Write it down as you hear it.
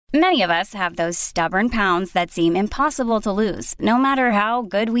Many of us have those stubborn pounds that seem impossible to lose, no matter how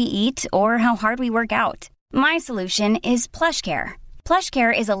good we eat or how hard we work out. My solution is PlushCare.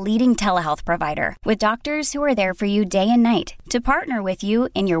 PlushCare is a leading telehealth provider with doctors who are there for you day and night to partner with you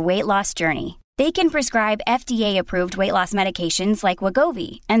in your weight loss journey. They can prescribe FDA-approved weight loss medications like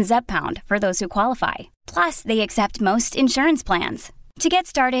Wegovy and Zepbound for those who qualify. Plus, they accept most insurance plans. To get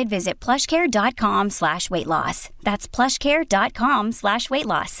started, visit plushcare.com/weightloss. That's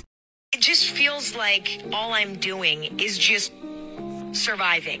plushcare.com/weightloss. It just feels like all I'm doing is just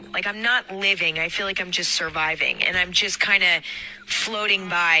surviving. Like I'm not living. I feel like I'm just surviving, and I'm just kind of floating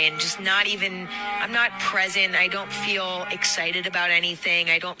by and just I'm not present. I don't feel excited about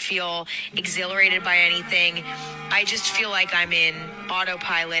anything. I don't feel exhilarated by anything. I just feel like I'm in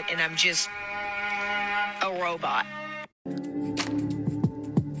autopilot and I'm just a robot.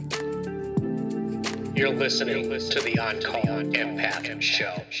 You're listening to the On Call Empath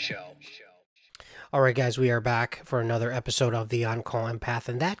Show. All right, guys, we are back for another episode of the On Call Empath,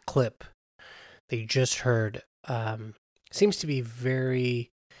 and that clip that you just heard seems to be very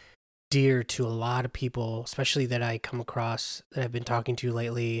dear to a lot of people, especially that I come across, that I've been talking to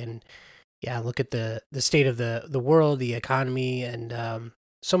lately. And yeah, look at the state of the world, the economy, and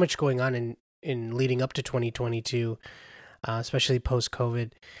so much going on in leading up to 2022, especially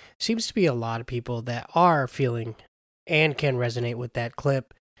post-COVID. Seems to be a lot of people that are feeling and can resonate with that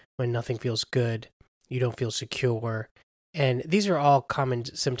clip. When nothing feels good, you don't feel secure. And these are all common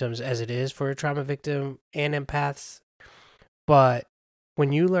symptoms as it is for a trauma victim and empaths. But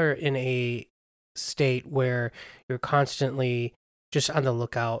when you are in a state where you're constantly just on the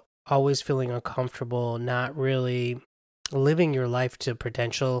lookout, always feeling uncomfortable, not really living your life to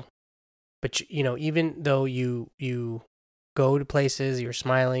potential, but even though you go to places, you're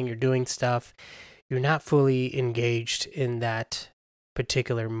smiling, you're doing stuff, you're not fully engaged in that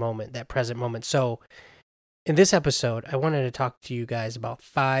particular moment, that present moment. So in this episode, I wanted to talk to you guys about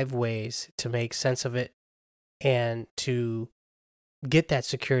 5 ways to make sense of it and to get that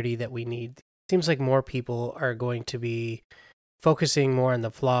security that we need. Seems like more people are going to be focusing more on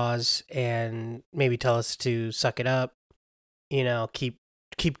the flaws and maybe tell us to suck it up, keep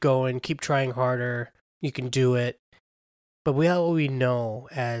going, keep trying harder, you can do it. But we know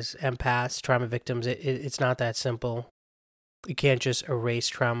as empaths, trauma victims, it's not that simple. You can't just erase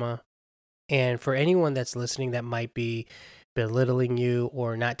trauma. And for anyone that's listening that might be belittling you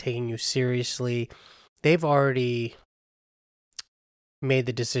or not taking you seriously, they've already made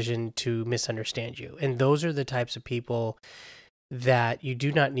the decision to misunderstand you. And those are the types of people that you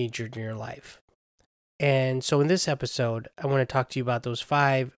do not need in your life. And so in this episode, I want to talk to you about those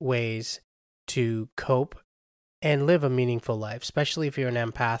 5 ways to cope and live a meaningful life, especially if you're an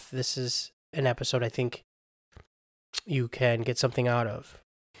empath. This is an episode I think you can get something out of.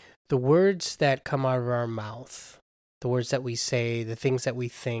 The words that come out of our mouth, the words that we say, the things that we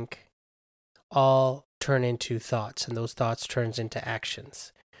think, all turn into thoughts, and those thoughts turns into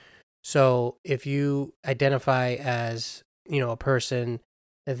actions. So if you identify as, a person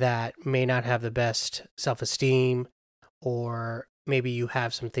that may not have the best self-esteem, or maybe you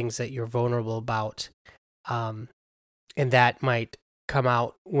have some things that you're vulnerable about, and that might come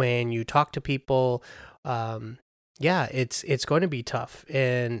out when you talk to people, it's going to be tough,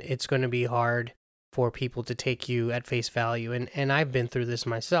 and it's going to be hard for people to take you at face value. And I've been through this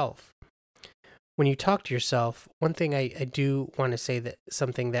myself. When you talk to yourself, one thing I do want to say that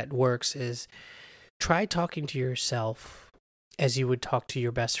something that works is try talking to yourself as you would talk to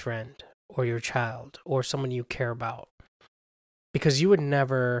your best friend or your child or someone you care about. Because you would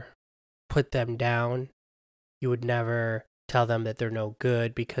never put them down. You would never tell them that they're no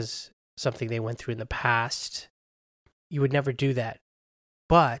good because something they went through in the past. You would never do that.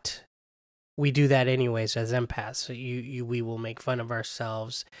 But we do that anyways as empaths. So we will make fun of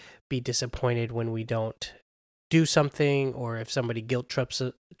ourselves, be disappointed when we don't do something, or if somebody guilt trips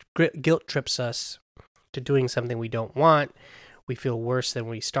us to doing something we don't want, we feel worse than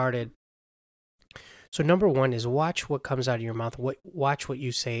we started. So number 1 is watch what comes out of your mouth. Watch what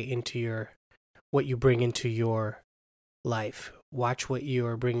you say what you bring into your life. Watch what you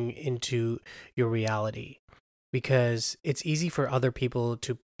are bringing into your reality. Because it's easy for other people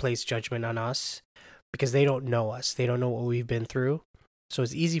to place judgment on us because they don't know us. They don't know what we've been through. So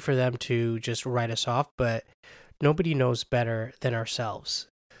it's easy for them to just write us off, but nobody knows better than ourselves.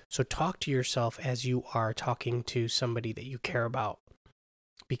 So talk to yourself as you are talking to somebody that you care about.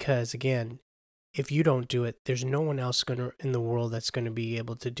 Because again, if you don't do it, there's no one else in the world that's going to be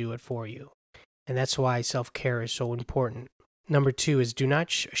able to do it for you. And that's why self-care is so important. Number 2 is do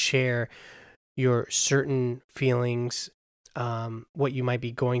not share your certain feelings what you might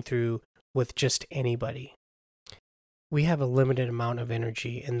be going through with just anybody. We have a limited amount of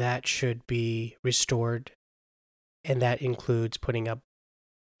energy, and that should be restored. And that includes putting up,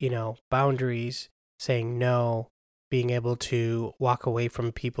 boundaries, saying no, being able to walk away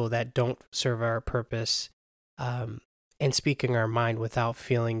from people that don't serve our purpose, and speaking our mind without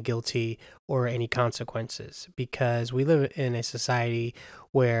feeling guilty or any consequences. Because we live in a society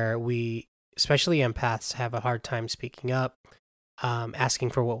where we, especially empaths, have a hard time speaking up,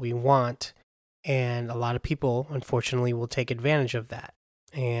 asking for what we want. And a lot of people, unfortunately, will take advantage of that.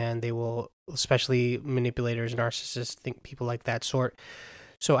 And they will, especially manipulators, narcissists, people like that sort.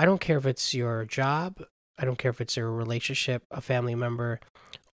 So I don't care if it's your job. I don't care if it's your relationship, a family member.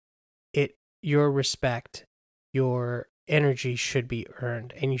 Your respect, your energy should be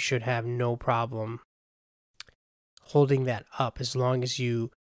earned, and you should have no problem holding that up as long as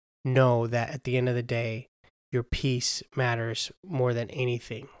you know that at the end of the day, your peace matters more than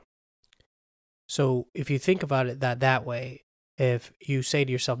anything. So if you think about it that way, if you say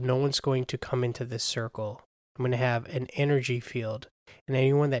to yourself, no one's going to come into this circle, I'm going to have an energy field, and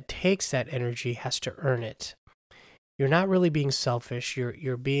anyone that takes that energy has to earn it. You're not really being selfish.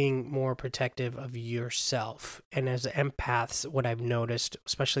 You're being more protective of yourself. And as empaths, what I've noticed,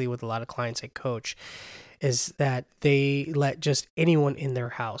 especially with a lot of clients I coach, is that they let just anyone in their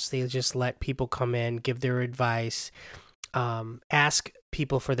house. They just let people come in, give their advice, ask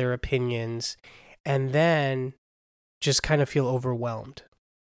people for their opinions, and then just kind of feel overwhelmed.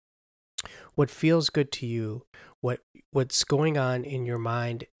 What feels good to you, what's going on in your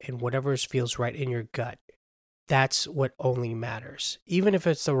mind, and whatever feels right in your gut, that's what only matters. Even if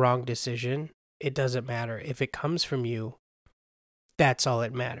it's the wrong decision, it doesn't matter. If it comes from you, that's all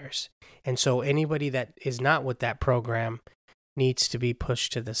that matters. And so anybody that is not with that program needs to be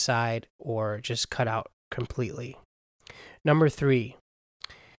pushed to the side or just cut out completely. Number 3,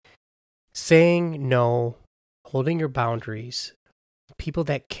 saying no, holding your boundaries. People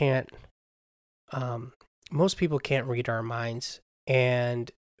that can't, most people can't read our minds.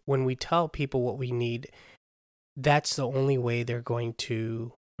 And when we tell people what we need, that's the only way they're going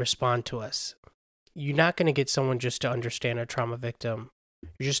to respond to us. You're not going to get someone just to understand a trauma victim.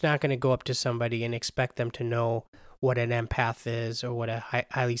 You're just not going to go up to somebody and expect them to know what an empath is or what a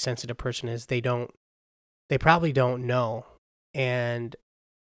highly sensitive person is. They probably don't know. And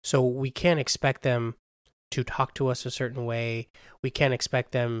so we can't expect them to talk to us a certain way. We can't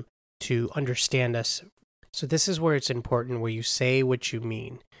expect them to understand us. So this is where it's important, where you say what you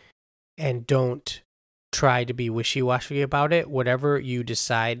mean and don't try to be wishy-washy about it. Whatever you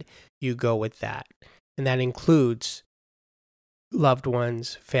decide, you go with that. And that includes loved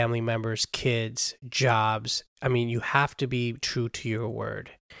ones, family members, kids, jobs. I mean, you have to be true to your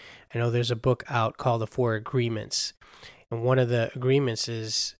word. I know there's a book out called The 4 Agreements. And one of the agreements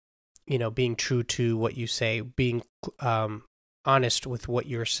is, being true to what you say, being honest with what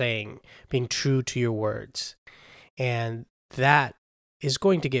you're saying, being true to your words. And that is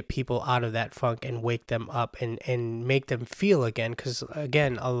going to get people out of that funk and wake them up and make them feel again. Because,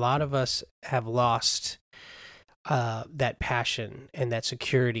 again, a lot of us have lost that passion and that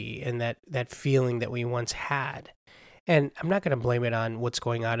security and that feeling that we once had. And I'm not going to blame it on what's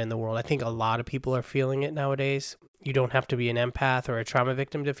going on in the world. I think a lot of people are feeling it nowadays. You don't have to be an empath or a trauma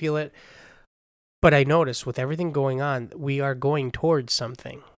victim to feel it. But I notice with everything going on, we are going towards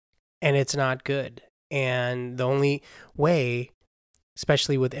something, and it's not good. And the only way,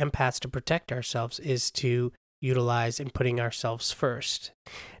 especially with empaths, to protect ourselves is to utilize and putting ourselves first.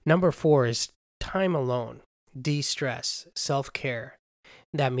 Number 4 is time alone, de-stress, self-care.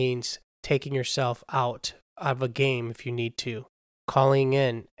 That means taking yourself out of a game if you need to, calling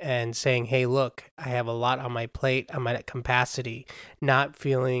in and saying, hey, look, I have a lot on my plate. I'm at capacity, not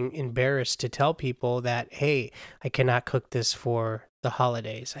feeling embarrassed to tell people that, hey, I cannot cook this for the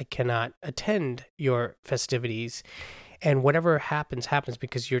holidays. I cannot attend your festivities. And whatever happens, happens,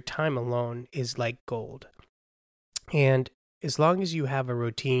 because your time alone is like gold. And as long as you have a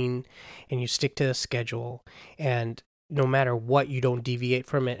routine and you stick to a schedule, and no matter what, you don't deviate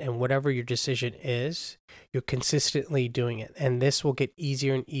from it, and whatever your decision is, you're consistently doing it. And this will get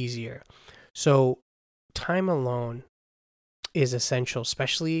easier and easier. So time alone is essential,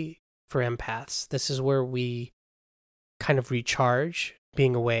 especially for empaths. This is where we kind of recharge,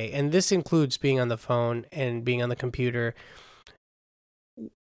 being away. And this includes being on the phone and being on the computer.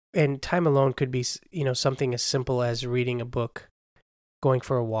 And time alone could be, something as simple as reading a book, going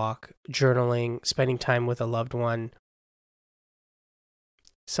for a walk, journaling, spending time with a loved one.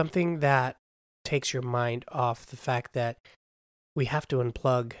 Something that takes your mind off the fact that we have to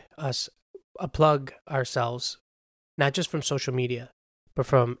unplug ourselves, not just from social media, but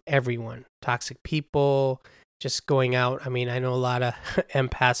from everyone. Toxic people, just going out. I mean, I know a lot of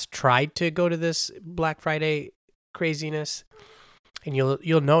empaths tried to go to this Black Friday craziness, and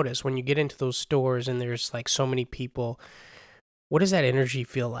you'll notice when you get into those stores and there's like so many people, what does that energy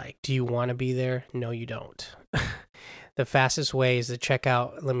feel like? Do you want to be there? No, you don't. The fastest way is to check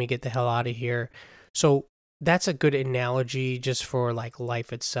out, let me get the hell out of here. So that's a good analogy just for like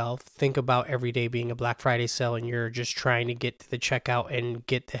life itself. Think about every day being a Black Friday sale and you're just trying to get to the checkout and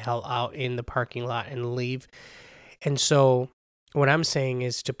get the hell out in the parking lot and leave. And so what I'm saying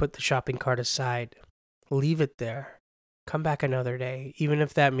is to put the shopping cart aside, leave it there, come back another day, even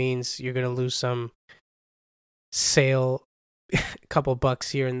if that means you're going to lose some sale, a couple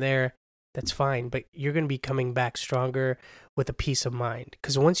bucks here and there. That's fine, but you're going to be coming back stronger with a peace of mind.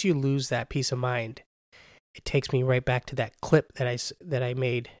 Because once you lose that peace of mind, it takes me right back to that clip that I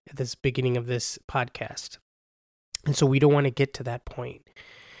made at this beginning of this podcast. And so we don't want to get to that point.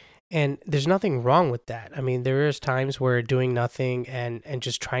 And there's nothing wrong with that. I mean, there is times where doing nothing and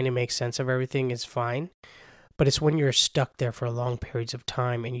just trying to make sense of everything is fine. But it's when you're stuck there for long periods of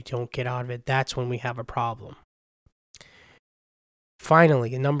time and you don't get out of it, that's when we have a problem.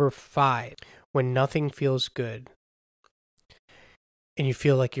 Finally, number 5, when nothing feels good and you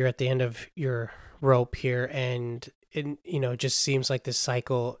feel like you're at the end of your rope here and it just seems like this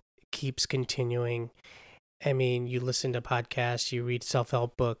cycle keeps continuing. I mean, you listen to podcasts, you read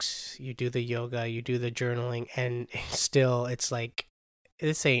self-help books, you do the yoga, you do the journaling, and still it's like,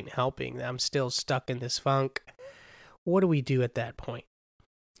 this ain't helping. I'm still stuck in this funk. What do we do at that point?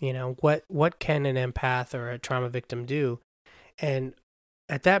 What can an empath or a trauma victim do? And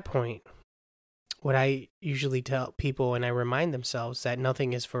at that point, what I usually tell people, and I remind themselves that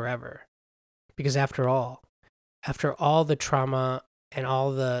nothing is forever. Because after all the trauma and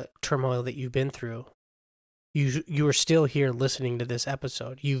all the turmoil that you've been through, you are still here listening to this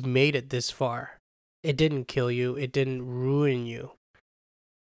episode. You've made it this far. It didn't kill you. It didn't ruin you.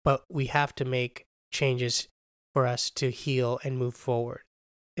 But we have to make changes for us to heal and move forward.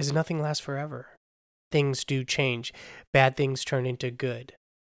 Because nothing lasts forever. Things do change. Bad things turn into good.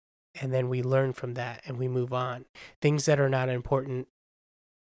 And then we learn from that and we move on. Things that are not important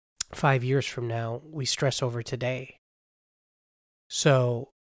 5 years from now, we stress over today. So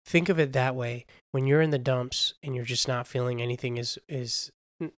think of it that way. When you're in the dumps and you're just not feeling anything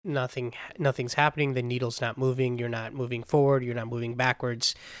nothing's happening, the needle's not moving, you're not moving forward, you're not moving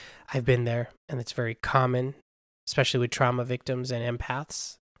backwards. I've been there, and it's very common, especially with trauma victims and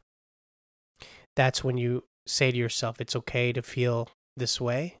empaths. That's when you say to yourself, it's okay to feel this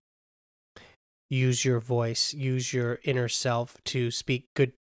way. Use your voice, use your inner self to speak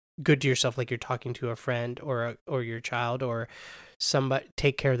good to yourself, like you're talking to a friend or your child or somebody.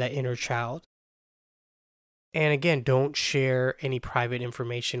 Take care of that inner child. And again, don't share any private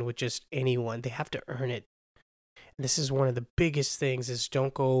information with just anyone. They have to earn it. And this is one of the biggest things: is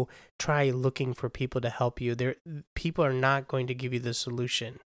don't go try looking for people to help you. People are not going to give you the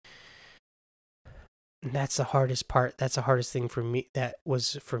solution. And that's the hardest part. That's the hardest thing for me. That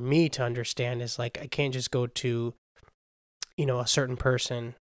was for me to understand, is like, I can't just go to, a certain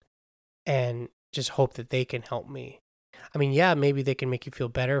person and just hope that they can help me. I mean, yeah, maybe they can make you feel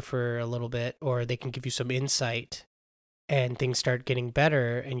better for a little bit, or they can give you some insight and things start getting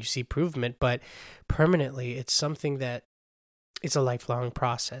better and you see improvement, but permanently it's something that it's a lifelong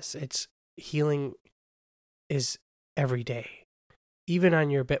process. It's healing is every day. Even on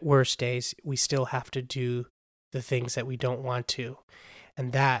your worst days, we still have to do the things that we don't want to.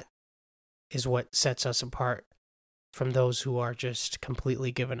 And that is what sets us apart from those who are just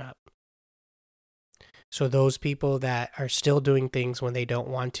completely given up. So those people that are still doing things when they don't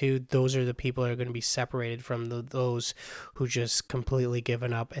want to, those are the people that are going to be separated from those who just completely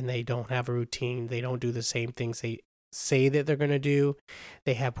given up and they don't have a routine. They don't do the same things they say that they're going to do.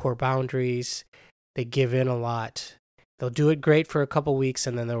 They have poor boundaries. They give in a lot. They'll do it great for a couple weeks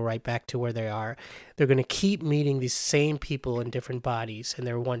and then they'll right back to where they are. They're going to keep meeting these same people in different bodies, and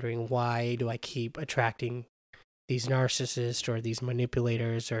they're wondering, why do I keep attracting these narcissists or these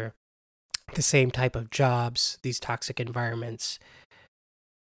manipulators or the same type of jobs, these toxic environments?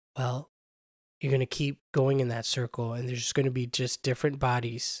 Well, you're going to keep going in that circle, and there's just going to be just different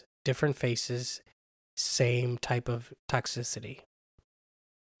bodies, different faces, same type of toxicity.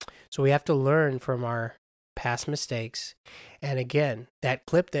 So we have to learn from our past mistakes. And again, that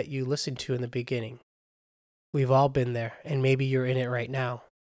clip that you listened to in the beginning, we've all been there, and maybe you're in it right now.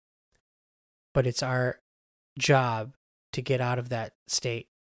 But it's our job to get out of that state.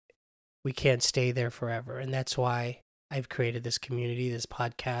 We can't stay there forever. And that's why I've created this community, this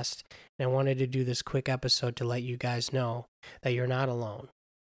podcast, and I wanted to do this quick episode to let you guys know that you're not alone.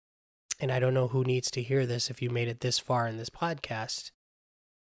 And I don't know who needs to hear this if you made it this far in this podcast,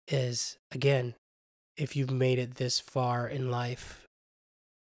 is, again, if you've made it this far in life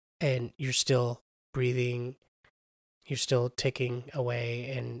and you're still breathing, you're still ticking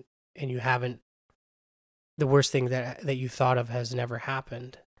away, and you haven't, the worst thing that you thought of has never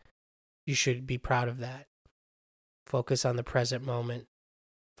happened, you should be proud of that. Focus on the present moment.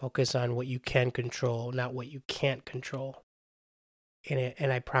 Focus on what you can control, not what you can't control.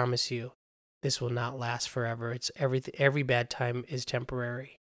 And I promise you, this will not last forever. It's every bad time is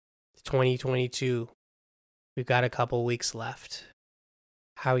temporary. 2022, we've got a couple weeks left.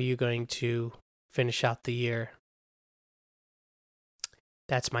 How are you going to finish out the year?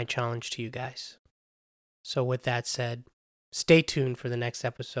 That's my challenge to you guys. So with that said, stay tuned for the next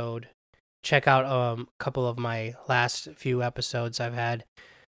episode. Check out a couple of my last few episodes. I've had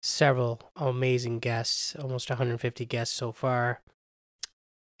several amazing guests, almost 150 guests so far.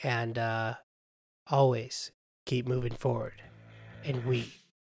 And always keep moving forward. And we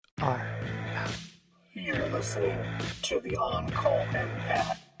are out. You're listening to the On Call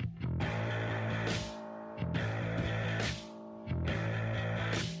Empath